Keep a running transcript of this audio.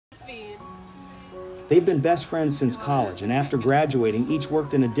They've been best friends since college, and after graduating, each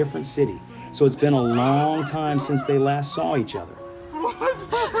worked in a different city. So it's been a long time since they last saw each other. I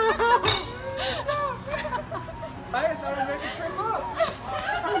thought I'd make a trip up.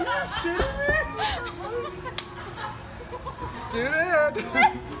 Are you shitting me? Let's get in.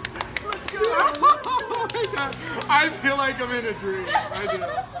 Let's go. Oh my God. I feel like I'm in a dream. I do.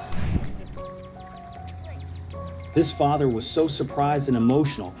 This father was so surprised and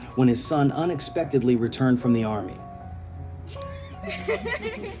emotional when his son unexpectedly returned from the army.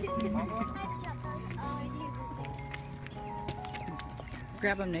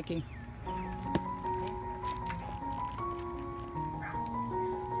 Grab him, Nikki.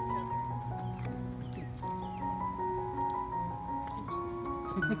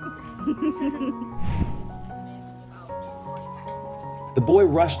 The boy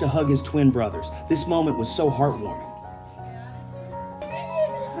rushed to hug his twin brothers. This moment was so heartwarming.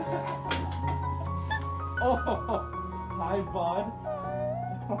 Oh, hi, bud.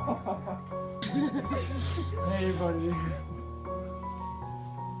 Hey, buddy.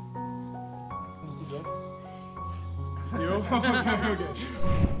 What's the gift? You? Okay.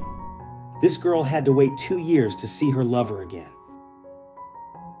 This girl had to wait 2 years to see her lover again.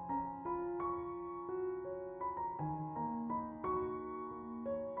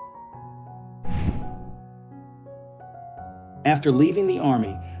 After leaving the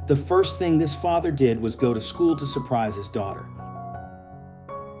army, the first thing this father did was go to school to surprise his daughter.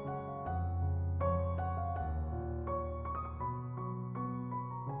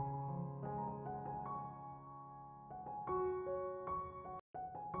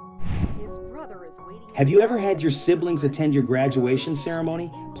 His brother is waiting. Have you ever had your siblings attend your graduation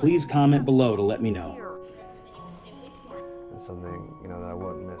ceremony? Please comment below to let me know. It's something, you know, that I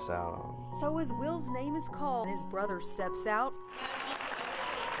wouldn't miss out on. So as Will's name is called, his brother steps out.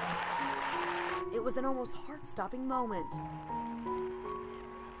 It was an almost heart-stopping moment.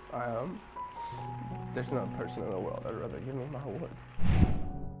 There's no person in the world I'd rather give me my award.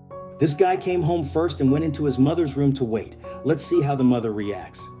 This guy came home first and went into his mother's room to wait. Let's see how the mother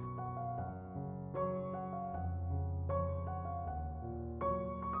reacts.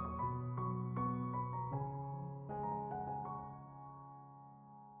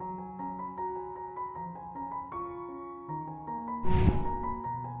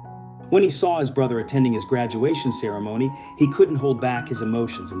 When he saw his brother attending his graduation ceremony, he couldn't hold back his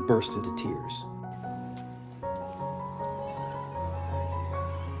emotions and burst into tears.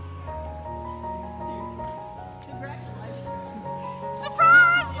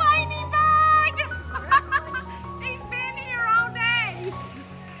 Surprise, Ladybug! He's been here all day.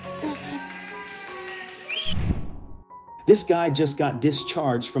 This guy just got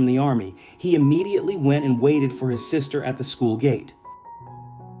discharged from the army. He immediately went and waited for his sister at the school gate.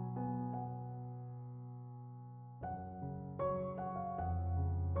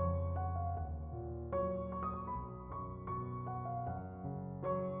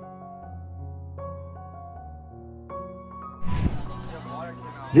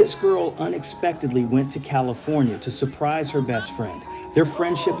 This girl unexpectedly went to California to surprise her best friend. Their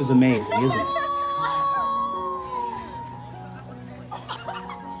friendship is amazing, isn't it? What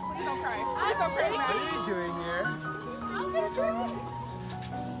are you doing here?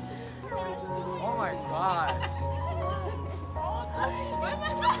 Oh my God.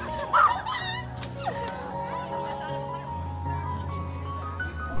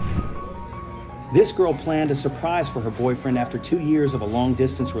 This girl planned a surprise for her boyfriend after 2 years of a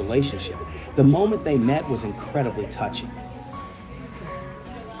long-distance relationship. The moment they met was incredibly touching.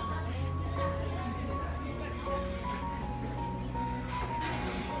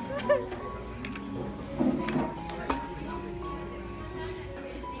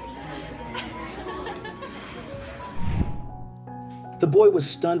 The boy was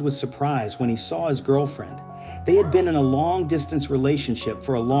stunned with surprise when he saw his girlfriend. They had been in a long-distance relationship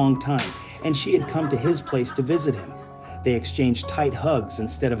for a long time, and she had come to his place to visit him. They exchanged tight hugs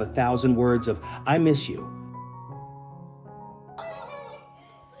instead of 1,000 words of, "I miss you."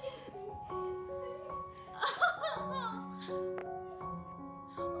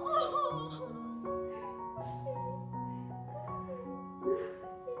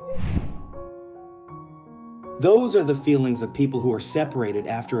 Those are the feelings of people who are separated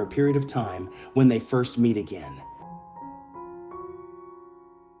after a period of time when they first meet again.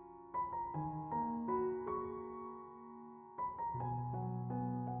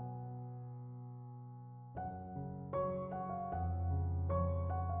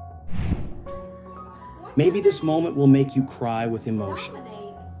 Maybe this moment will make you cry with emotion.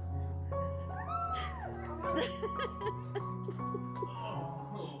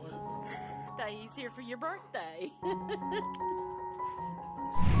 why he's here for your birthday.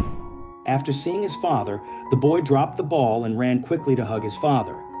 After seeing his father, the boy dropped the ball and ran quickly to hug his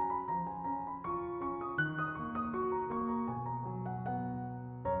father.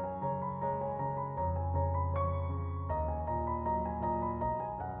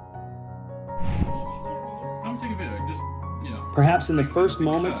 I'm taking a video, just, Perhaps in the first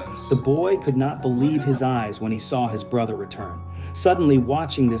moments, the boy could not believe his eyes when he saw his brother return. Suddenly,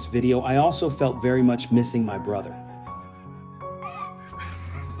 watching this video, I also felt very much missing my brother.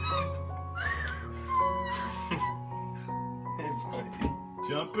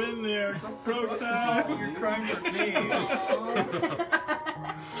 Jump in there. So tough. You're crying for me.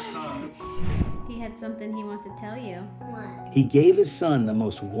 He had something he wants to tell you. What? He gave his son the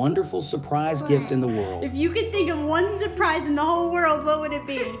most wonderful surprise gift in the world. If you could think of one surprise in the whole world, what would it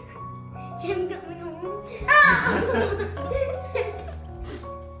be? Him coming home.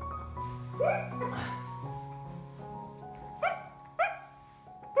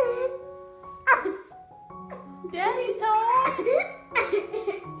 Daddy's home.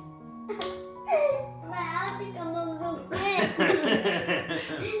 I think I'm so quick.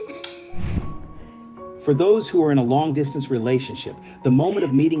 For those who are in a long-distance relationship, the moment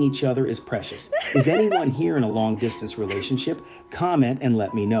of meeting each other is precious. Is anyone here in a long-distance relationship? Comment and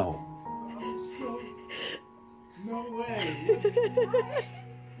let me know. No way.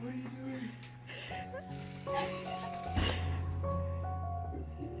 What are you doing?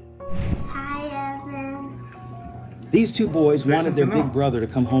 Hi, Evan. These two boys wanted their big brother to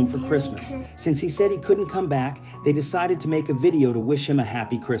come home for Christmas. Since he said he couldn't come back, they decided to make a video to wish him a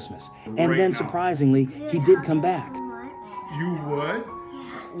happy Christmas. And then, surprisingly, he did come back. You would?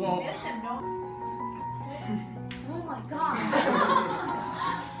 Well, Oh my God.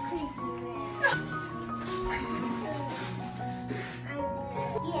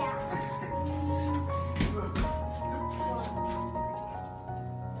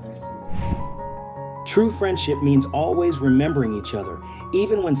 True friendship means always remembering each other,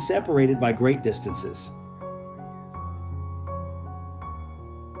 even when separated by great distances.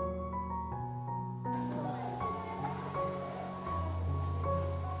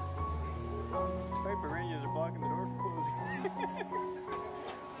 Paper rangers are blocking the door from closing.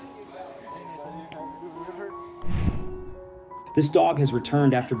 This dog has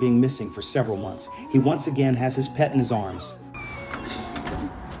returned after being missing for several months. He once again has his pet in his arms.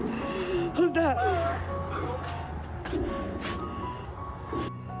 Who's that?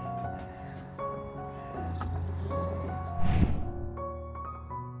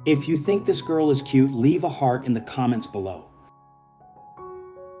 If you think this girl is cute, leave a heart in the comments below.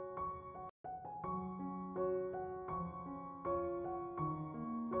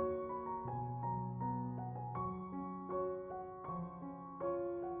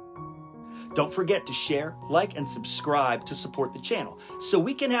 Don't forget to share, like, and subscribe to support the channel so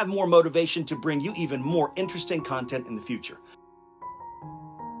we can have more motivation to bring you even more interesting content in the future.